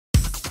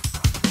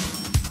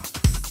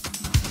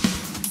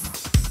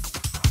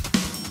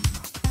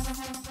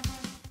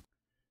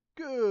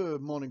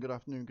Good morning, good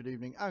afternoon, good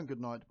evening, and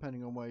good night,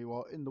 depending on where you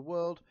are in the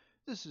world.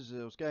 This is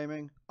Azil's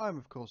Gaming. I'm,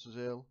 of course,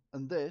 Azil,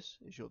 and this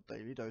is your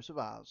daily dose of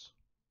Az.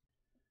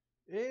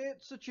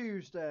 It's a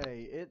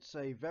Tuesday. It's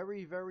a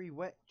very, very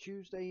wet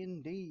Tuesday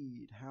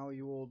indeed. How are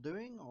you all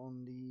doing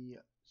on the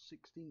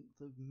 16th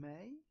of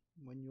May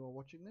when you are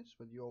watching this?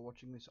 Whether you are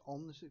watching this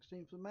on the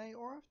 16th of May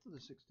or after the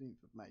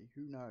 16th of May,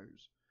 who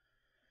knows?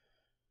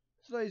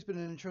 Today's been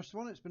an interesting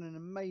one. It's been an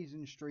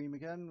amazing stream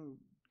again.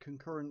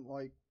 Concurrent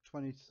like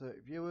 20 to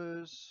 30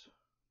 viewers.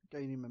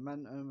 Gaining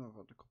momentum. I've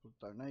had a couple of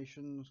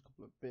donations, a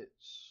couple of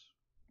bits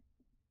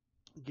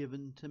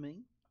given to me.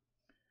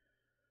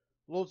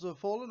 Lords of the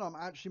Fallen, I'm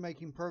actually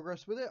making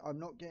progress with it. I'm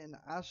not getting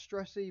as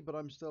stressy, but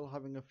I'm still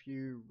having a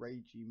few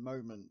ragey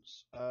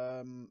moments.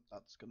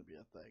 That's going to be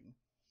a thing.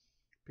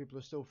 People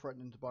are still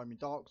threatening to buy me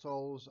Dark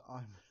Souls.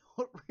 I'm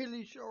not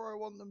really sure I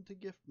want them to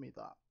gift me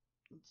that.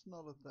 It's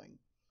not a thing.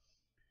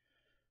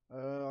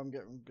 I'm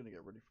going to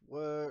get ready for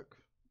work.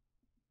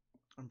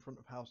 I'm front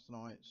of house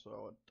tonight, so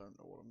I don't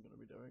know what I'm going to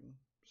be doing.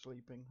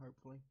 Sleeping,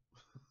 hopefully.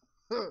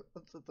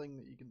 That's the thing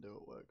that you can do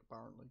at work,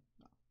 apparently.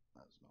 No,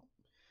 that's not.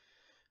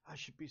 I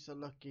should be so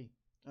lucky.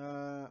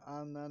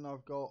 And then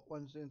I've got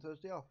Wednesday and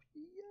Thursday off.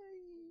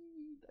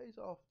 Yay! Days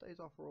off. Days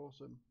off are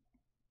awesome.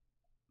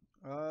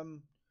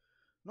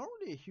 Not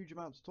really a huge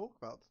amount to talk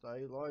about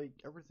today. Like,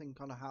 everything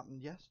kind of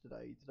happened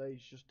yesterday.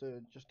 Today's just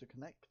a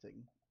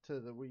connecting to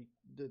the week,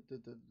 the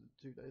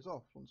 2 days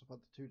off. Once I've had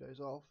the 2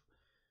 days off,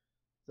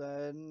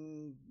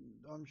 then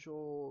I'm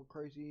sure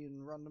crazy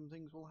and random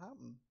things will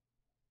happen.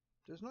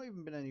 There's not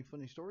even been any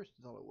funny stories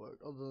to tell at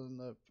work, other than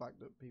the fact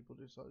that people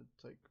decided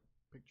to take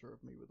a picture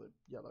of me with a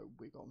yellow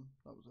wig on.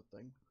 That was a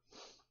thing,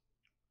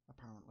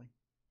 apparently.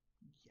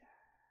 Yeah.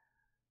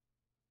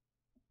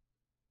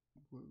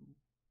 Woo.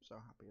 So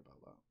happy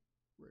about that.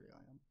 Really,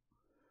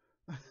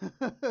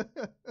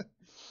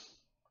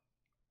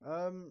 I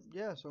am.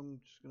 Yeah, so I'm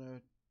just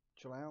gonna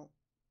chill out,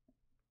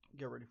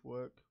 get ready for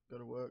work, go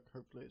to work.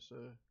 Hopefully it's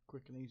a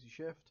quick and easy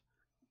shift.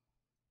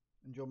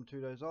 Enjoy my 2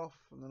 days off,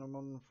 and then I'm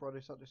on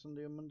Friday, Saturday,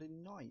 Sunday, and Monday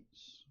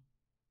nights.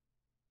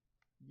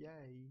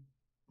 Yay.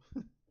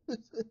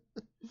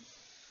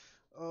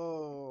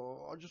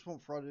 Oh, I just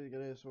want Friday to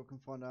get here so I can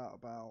find out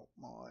about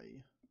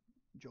my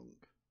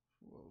junk.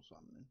 What was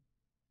happening?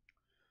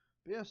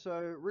 But yeah, so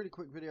really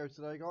quick video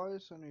today,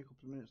 guys. Only a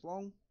couple of minutes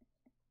long.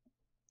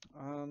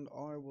 And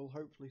I will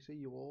hopefully see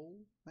you all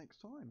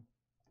next time.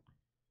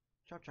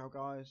 Ciao, ciao,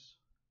 guys.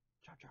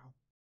 Ciao, ciao.